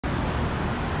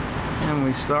And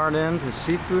we start into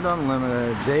Seafood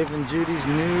Unlimited, Dave and Judy's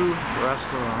new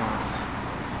restaurant.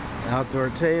 Outdoor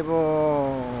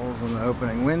tables and the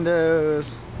opening windows.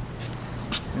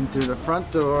 In through the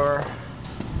front door,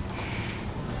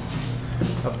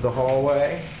 up the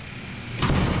hallway,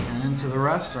 and into the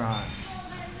restaurant.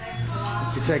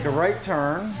 If you take a right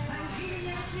turn,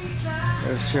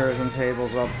 there's chairs and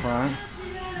tables up front.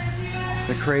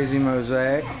 The crazy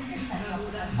mosaic.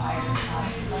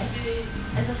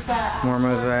 More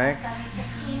mosaic.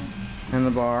 And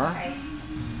the bar.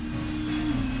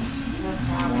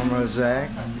 More mosaic.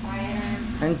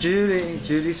 And Judy.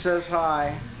 Judy says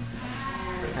hi.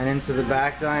 And into the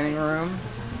back dining room.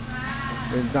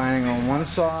 We're dining on one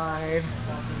side.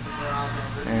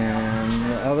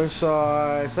 And the other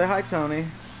side. Say hi,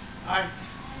 Tony. Hi.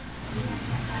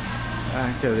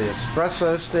 Back to the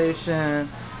espresso station.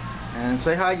 And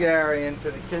say hi, Gary,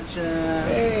 into the kitchen.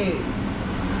 Hey.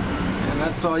 And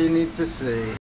that's all you need to see.